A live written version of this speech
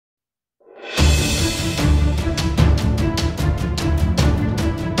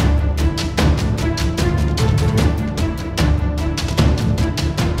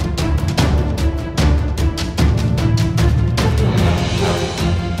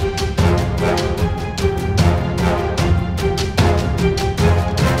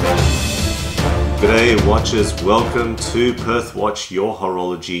Hey watchers, welcome to Perth Watch, your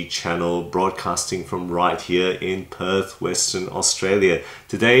horology channel, broadcasting from right here in Perth, Western Australia.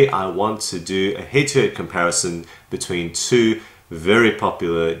 Today I want to do a head-to-head comparison between two very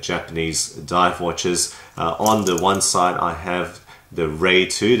popular Japanese dive watches. On the one side I have the Ray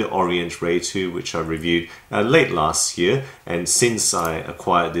 2, the Orient Ray 2, which I reviewed late last year, and since I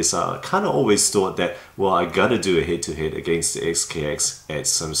acquired this, I kind of always thought that, well, I gotta do a head-to-head against the SKX at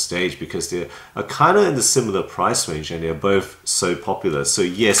some stage because they're kind of in the similar price range and they're both so popular. So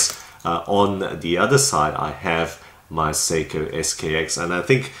yes, on the other side I have my Seiko SKX, and I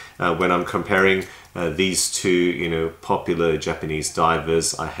think when I'm comparing these two, popular Japanese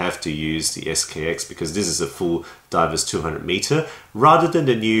divers, I have to use the SKX because this is a full diver's 200 meter rather than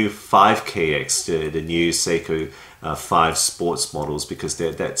the new 5KX, the new Seiko 5 sports models, because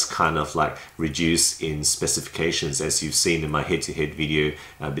that's kind of like reduced in specifications, as you've seen in my head-to-head video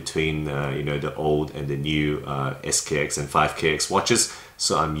between the old and the new SKX and 5KX watches.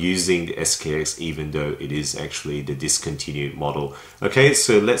 So I'm using the SKX even though it is actually the discontinued model. Okay,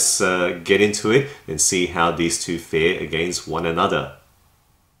 so let's get into it and see how these two fare against one another.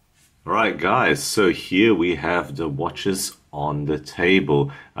 Alright guys, so here we have the watches on the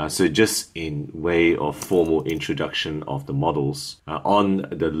table. So just in way of formal introduction of the models. On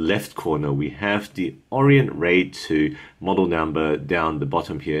the left corner we have the Orient Ray 2, model number down the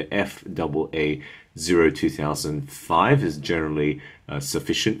bottom here, FAA 02005 is generally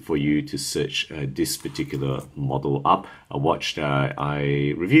sufficient for you to search this particular model up. A watch that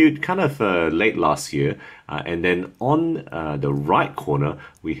I reviewed kind of late last year. And then on the right corner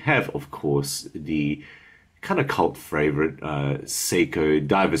we have, of course, the kind of cult favorite Seiko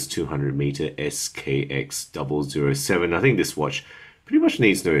Divers 200 meter SKX 007. I think this watch pretty much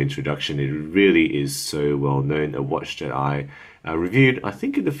needs no introduction. It really is so well known. A watch that I reviewed, I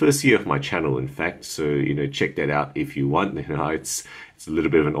think, in the first year of my channel, in fact. So check that out if you want. It's a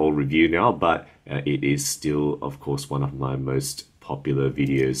little bit of an old review now, but it is still, of course, one of my most popular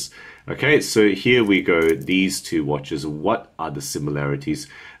videos. Okay, so here we go. These two watches, what are the similarities?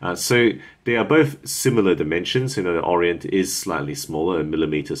 So they are both similar dimensions. The Orient is slightly smaller, a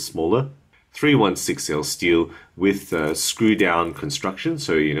millimeter smaller. 316L steel with screw down construction.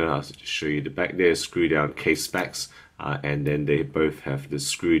 So I'll just show you the back there, screw down case backs, and then they both have the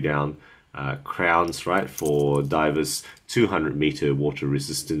screw down crowns, right, for divers 200 meter water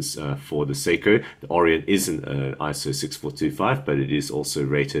resistance for the Seiko. The Orient isn't an ISO 6425, but it is also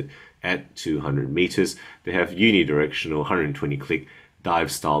rated at 200 meters. They have unidirectional 120 click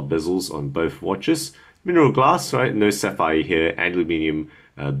dive style bezels on both watches. Mineral glass, right, no sapphire here, aluminium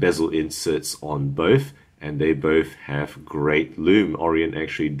bezel inserts on both, and they both have great lume. Orient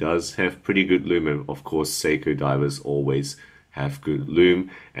actually does have pretty good lume, and of course Seiko divers always have good lume,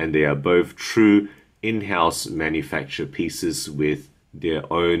 and they are both true in-house manufacture pieces with their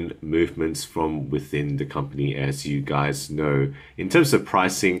own movements from within the company, as you guys know. In terms of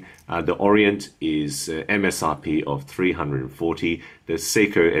pricing, the Orient is MSRP of $340. The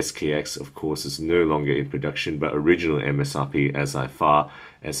Seiko SKX, of course, is no longer in production, but original MSRP, as far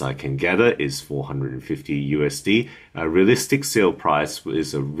as I can gather, is $450 USD. Realistic sale price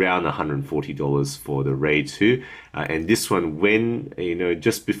is around $140 for the Ray 2, and this one, when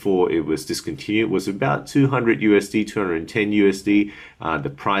just before it was discontinued, was about $200 USD, $210 USD. The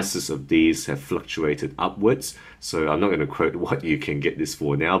prices of these have fluctuated upwards, so I'm not going to quote what you can get this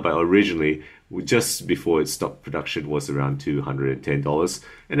for now, but originally, just before it stopped production, was around $210,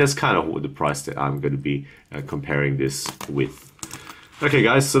 and that's kind of the price that I'm going to be comparing this with. Okay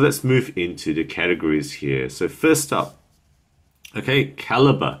guys, so let's move into the categories here. So first up, okay,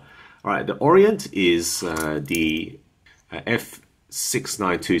 caliber. Alright, the Orient is the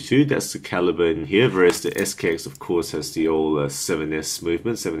F6922, that's the caliber in here, whereas the SKX, of course, has the old 7S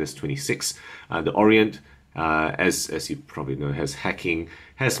movement, 7S26. The Orient, as you probably know, has hacking,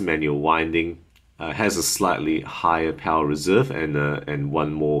 has manual winding, has a slightly higher power reserve, and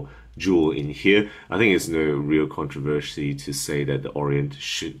one more jewel in here. I think it's no real controversy to say that the Orient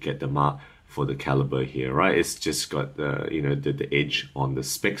should get the mark for the caliber here, right? It's just got the edge on the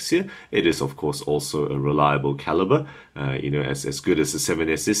specs here. It is, of course, also a reliable caliber. As good as the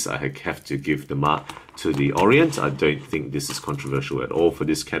 7S is, I have to give the mark to the Orient. I don't think this is controversial at all for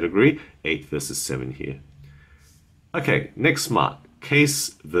this category. 8 versus 7 here. Okay, next mark.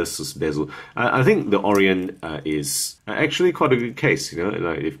 Case versus bezel. I think the Orient is actually quite a good case.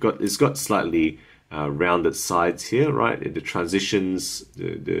 It's got slightly rounded sides here, right? The transitions,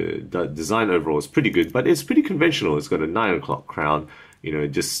 the design overall is pretty good, but it's pretty conventional. It's got a 9 o'clock crown,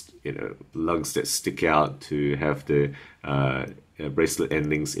 just lugs that stick out to have the bracelet end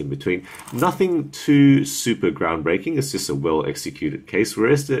links in between. Nothing too super groundbreaking. It's just a well executed case,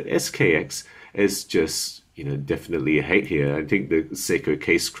 whereas the SKX is just definitely a hate here. I think the Seiko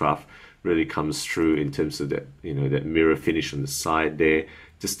case craft really comes through in terms of that that mirror finish on the side there,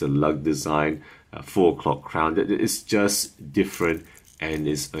 just the lug design, 4 o'clock crown. It's just different and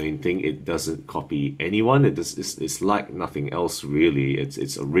its own thing. It doesn't copy anyone. It's like nothing else really.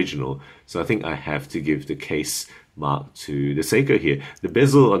 It's original. So I think I have to give the case mark to the Seiko here. The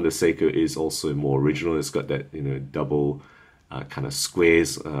bezel on the Seiko is also more original. It's got that double kind of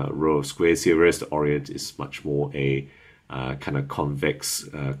squares, row of squares here, whereas the Orient is much more a kind of convex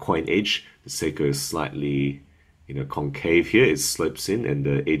coin edge. The Seiko is slightly concave here. It slopes in, and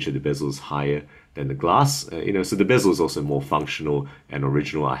the edge of the bezel is higher than the glass. So the bezel is also more functional and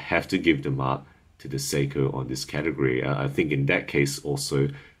original. I have to give the mark to the Seiko on this category. I think in that case also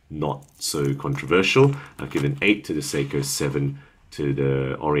not so controversial. I've given 8 to the Seiko, 7 to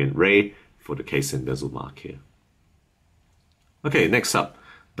the Orient Ray for the case and bezel mark here. Okay, next up,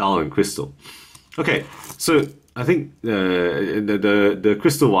 Duel and Crystal. Okay, so I think the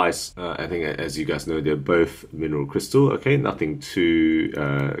crystal wise, I think as you guys know, they're both mineral crystal. Okay, nothing too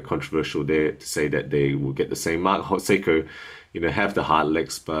controversial there to say that they will get the same mark. Seiko, have the hard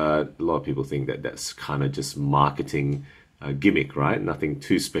legs, but a lot of people think that that's kind of just marketing gimmick, right? Nothing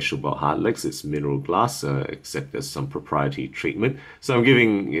too special about hard legs. It's mineral glass, except there's some proprietary treatment. So I'm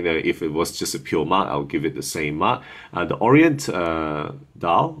giving, if it was just a pure mark, I'll give it the same mark. The Orient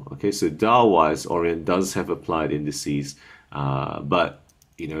Duel, okay, so Duel-wise, Orient does have applied indices, but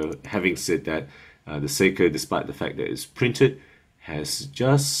having said that, the Seiko, despite the fact that it's printed, has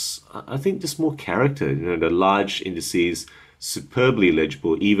just, I think, just more character. The large indices, superbly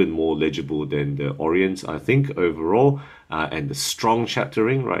legible, even more legible than the Orient, I think, overall. And the strong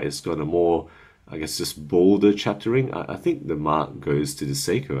chaptering, right? It's got a more, I guess, just bolder chaptering. I think the mark goes to the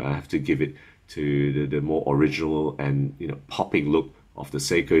Seiko. I have to give it to the more original and popping look of the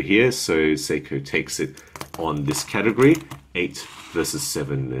Seiko here. So Seiko takes it on this category, 8 versus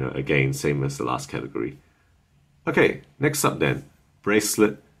 7. Again, same as the last category. Okay, next up then,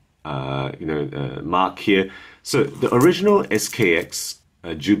 bracelet. Mark here. So the original SKX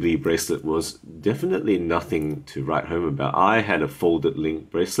Jubilee bracelet was definitely nothing to write home about. I had a folded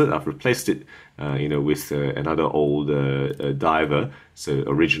link bracelet. I've replaced it, with another old diver. So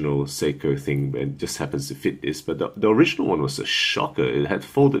original Seiko thing, and just happens to fit this. But the original one was a shocker. It had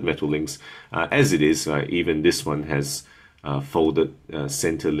folded metal links, as it is. Even this one has folded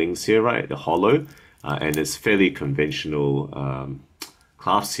center links here, right? The hollow, and it's fairly conventional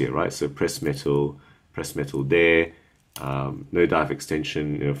clasps here, right? So press metal there, no dive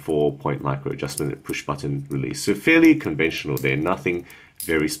extension, 4-point micro adjustment and push button release. So fairly conventional there, nothing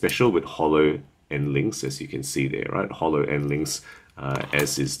very special, with hollow end links, as you can see there, right? Hollow end links,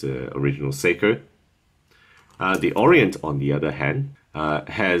 as is the original Seiko. The Orient, on the other hand,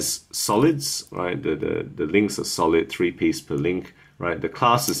 has solids, right? The links are solid, 3-piece per link, right? The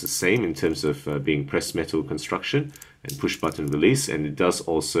class is the same in terms of being press metal construction and push button release, and it does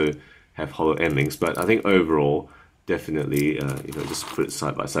also have hollow end links. But I think overall, definitely, just put it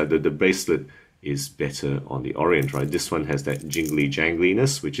side by side, the bracelet is better on the Orient, right? This one has that jingly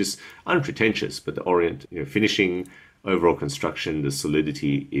jangliness, which is unpretentious, but the Orient, finishing, overall construction, the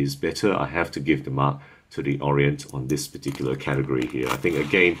solidity is better. I have to give the mark to the Orient on this particular category here. I think,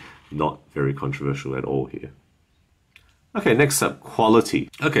 again, not very controversial at all here. Okay, next up, quality.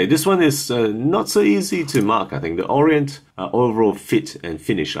 Okay, this one is not so easy to mark. I think the Orient overall fit and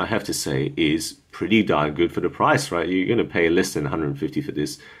finish, I have to say, is pretty darn good for the price, right? You're going to pay less than 150 for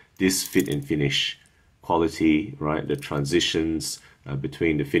this. This fit and finish quality, right? The transitions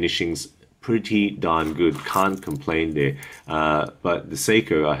between the finishings, pretty darn good. Can't complain there. But the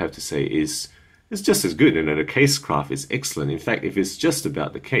Seiko, I have to say, is just as good. And the case craft is excellent. In fact, if it's just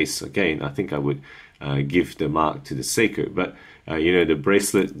about the case, again, I think I would give the mark to the Seiko. But the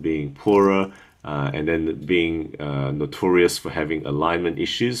bracelet being poorer, and then being notorious for having alignment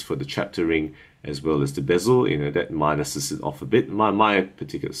issues for the chapter ring as well as the bezel, that minuses it off a bit. My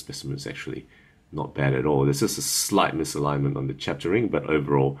particular specimen is actually not bad at all. There's just a slight misalignment on the chapter ring, but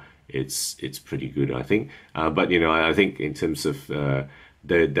overall it's pretty good, I think. But I think in terms of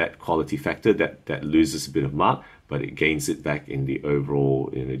that quality factor, that loses a bit of mark, but it gains it back in the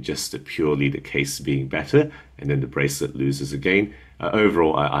overall, just purely the case being better, and then the bracelet loses again.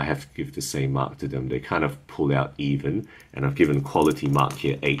 Overall, I have to give the same mark to them. They kind of pull out even, and I've given quality mark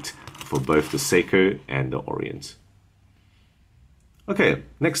here 8 for both the Seiko and the Orient. Okay,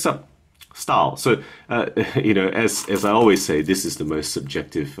 next up, Style. So, you know, as I always say, this is the most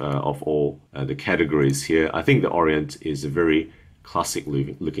subjective of all the categories here. I think the Orient is a very classic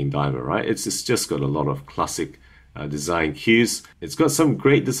looking diver, right? It's just got a lot of classic design cues. It's got some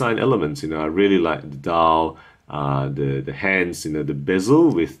great design elements. You know, I really like the dial, the hands, you know, the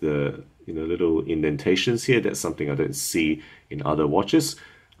bezel with the, you know, little indentations here. That's something I don't see in other watches.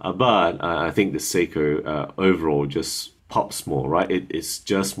 But I think the Seiko overall just pops more, right? It's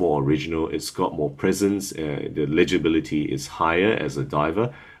just more original. It's got more presence. The legibility is higher as a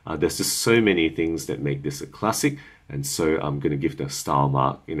diver. There's just so many things that make this a classic. And so I'm going to give the style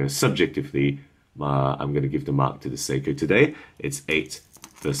mark, you know, subjectively, I'm going to give the mark to the Seiko today. It's 8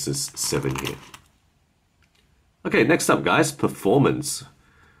 versus 7 here. Okay, next up, guys, performance.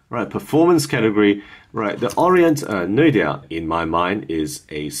 Right, performance category. Right, the Orient, no doubt, in my mind, is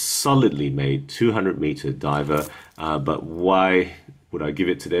a solidly made 200-meter diver. But why would I give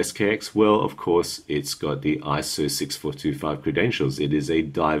it to the SKX? Well, of course, it's got the ISO 6425 credentials. It is a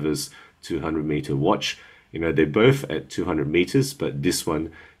diver's 200-meter watch. You know, they're both at 200 meters, but this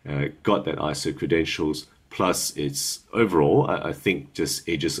one got that ISO credentials. Plus, it's overall, I think, just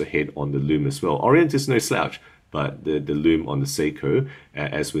edges ahead on the loom as well. Orient is no slouch, but the loom on the Seiko,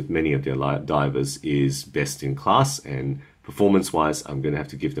 as with many of their divers, is best in class. And performance-wise, I'm going to have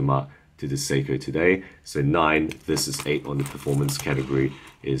to give the mark to the Seiko today. So 9 versus 8 on the performance category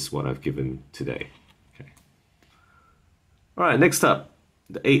is what I've given today. Okay. All right, next up,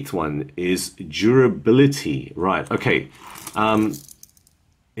 the 8th one is durability. Right, okay.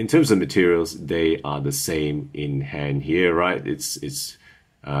 In terms of materials, they are the same in hand here, right? It's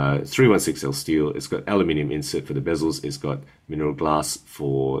 316L steel. It's got aluminium insert for the bezels. It's got mineral glass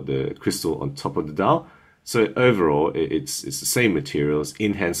for the crystal on top of the dial. So overall, it's the same materials.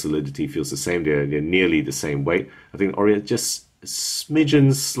 In-hand solidity feels the same. They're nearly the same weight. I think Orient just a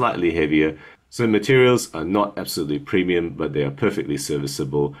smidgen slightly heavier. So materials are not absolutely premium, but they are perfectly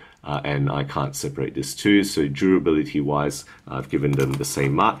serviceable, and I can't separate this two. So durability-wise, I've given them the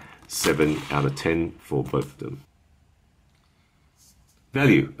same mark, 7 out of 10 for both of them.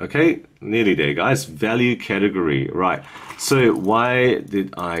 Value, okay, nearly there, guys. Value category, right. So why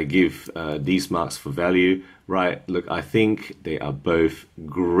did I give these marks for value? Right, look, I think they are both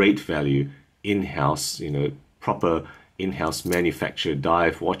great value in-house, you know, proper in-house manufactured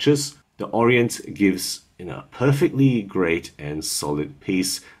dive watches. The Orient gives, you know, a perfectly great and solid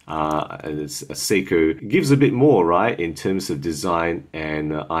piece. It's a Seiko gives a bit more, right, in terms of design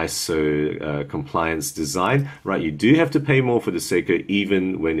and ISO compliance design, right? You do have to pay more for the Seiko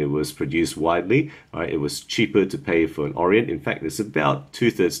even when it was produced widely, right? It was cheaper to pay for an Orient. In fact, it's about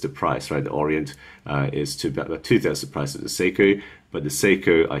 2/3 the price, right? The Orient is to about 2/3 the price of the Seiko. But the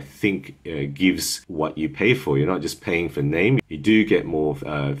Seiko, I think, gives what you pay for. You're not just paying for name. You do get more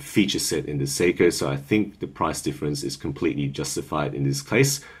feature set in the Seiko. So I think the price difference is completely justified in this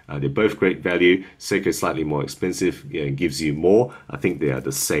case. They're both great value. Seiko is slightly more expensive, gives you more. I think they are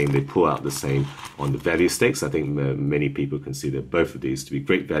the same. They pull out the same on the value stakes. I think many people consider both of these to be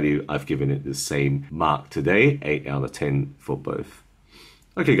great value. I've given it the same mark today, 8 out of 10 for both.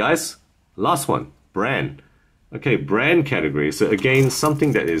 Okay, guys, last one, brand. Okay, brand category. So again,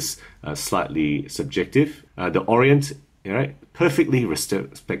 something that is slightly subjective. The Orient, right, perfectly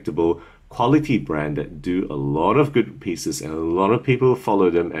respectable quality brand that do a lot of good pieces, and a lot of people follow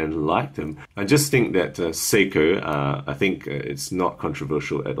them and like them. I just think that Seiko, I think it's not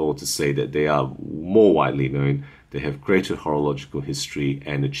controversial at all to say that they are more widely known. They have greater horological history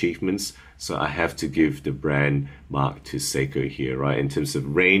and achievements. So I have to give the brand mark to Seiko here, right? In terms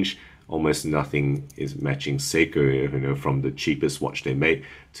of range, almost nothing is matching Seiko, you know, from the cheapest watch they make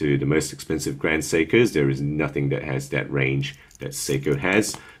to the most expensive Grand Seikos. There is nothing that has that range that Seiko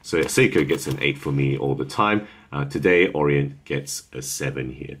has. So Seiko gets an 8 for me all the time. Today, Orient gets a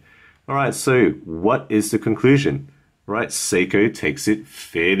 7 here. All right, so what is the conclusion? Right, Seiko takes it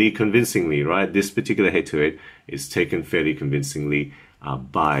fairly convincingly, right? This particular head-to-head is taken fairly convincingly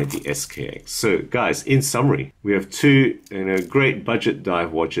by the SKX. So guys, in summary, we have two great budget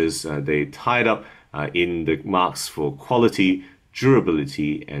dive watches. They tied up in the marks for quality,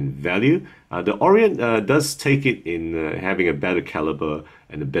 durability, and value. The Orient does take it in having a better caliber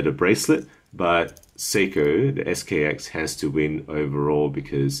and a better bracelet, but Seiko, the SKX, has to win overall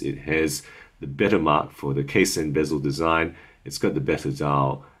because it has the better mark for the case and bezel design. It's got the better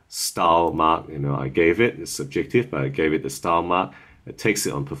dial style mark. You know, I gave it, it's subjective, but I gave it the style mark. It takes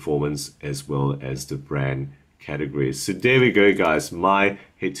it on performance as well as the brand categories. So there we go, guys. My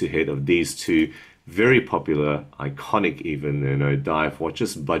head-to-head of these two very popular, iconic even, dive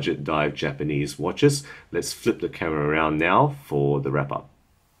watches, budget dive Japanese watches. Let's flip the camera around now for the wrap-up.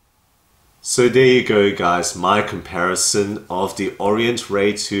 So there you go guys, my comparison of the Orient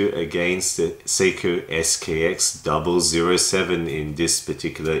Ray 2 against the Seiko SKX 007 in this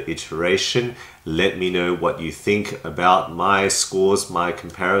particular iteration. Let me know what you think about my scores, my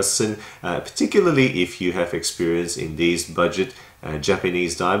comparison, particularly if you have experience in these budget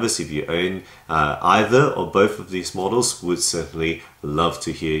Japanese divers. If you own either or both of these models, would certainly love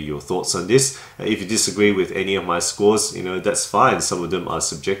to hear your thoughts on this. If you disagree with any of my scores, that's fine. Some of them are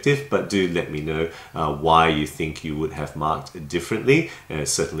subjective, but do let me know why you think you would have marked differently.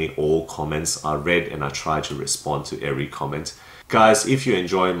 Certainly all comments are read and I try to respond to every comment. Guys, if you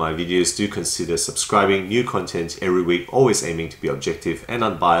enjoy my videos, do consider subscribing. New content every week, always aiming to be objective and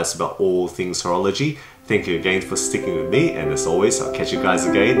unbiased about all things horology. Thank you again for sticking with me, and as always, I'll catch you guys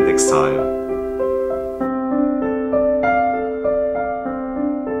again next time.